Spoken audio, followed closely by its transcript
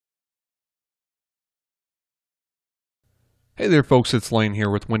Hey there folks, it's Lane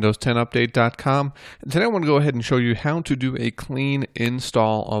here with Windows10Update.com, and today I want to go ahead and show you how to do a clean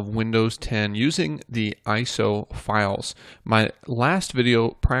install of Windows 10 using the ISO files. My last video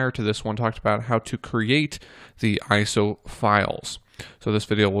prior to this one talked about how to create the ISO files. So this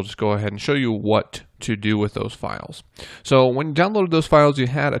video will just go ahead and show you what to do with those files. So when you downloaded those files, you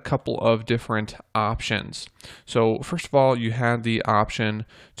had a couple of different options. So first of all, you had the option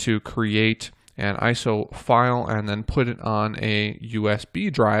to create an ISO file and then put it on a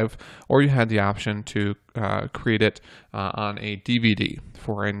USB drive, or you had the option to create it on a DVD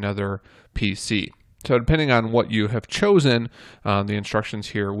for another PC. So depending on what you have chosen, the instructions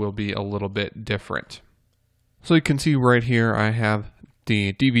here will be a little bit different. So you can see right here I have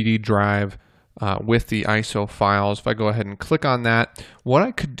the DVD drive with the ISO files. If I go ahead and click on that, what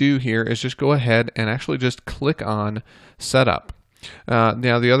I could do here is just go ahead and actually just click on Setup.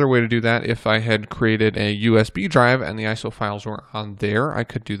 Now the other way to do that, if I had created a USB drive and the ISO files were on there, I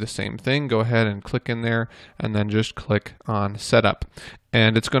could do the same thing. Go ahead and click in there and then just click on Setup.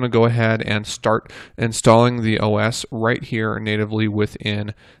 And it's going to go ahead and start installing the OS right here natively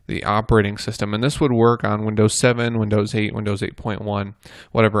within the operating system. And this would work on Windows 7, Windows 8, Windows 8.1,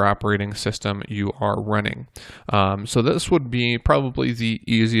 whatever operating system you are running. So this would be probably the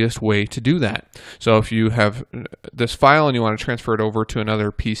easiest way to do that. So if you have this file and you want to transfer it over to another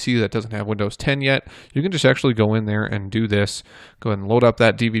PC that doesn't have Windows 10 yet, you can just actually go in there and do this. Go ahead and load up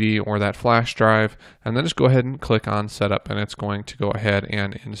that DVD or that flash drive, and then just go ahead and click on Setup, and it's going to go ahead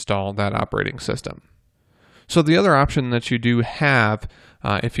and install that operating system. So the other option that you do have,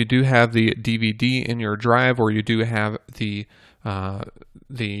 if you do have the DVD in your drive, or you do have the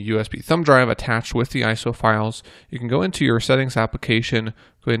USB thumb drive attached with the ISO files, you can go into your settings application,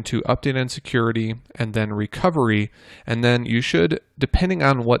 go into Update and Security, and then Recovery, and then you should, depending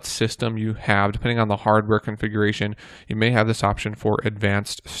on what system you have, depending on the hardware configuration, you may have this option for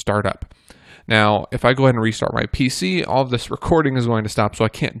Advanced Startup. Now, if I go ahead and restart my PC, all of this recording is going to stop, so I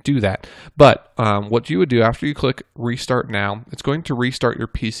can't do that. But what you would do after you click Restart Now, it's going to restart your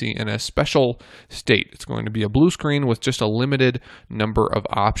PC in a special state. It's going to be a blue screen with just a limited number of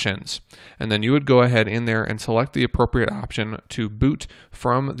options. And then you would go ahead in there and select the appropriate option to boot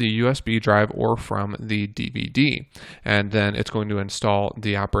from the USB drive or from the DVD. And then it's going to install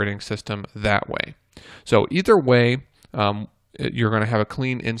the operating system that way. So either way, you're going to have a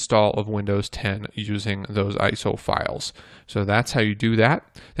clean install of Windows 10 using those ISO files. So that's how you do that.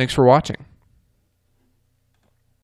 Thanks for watching.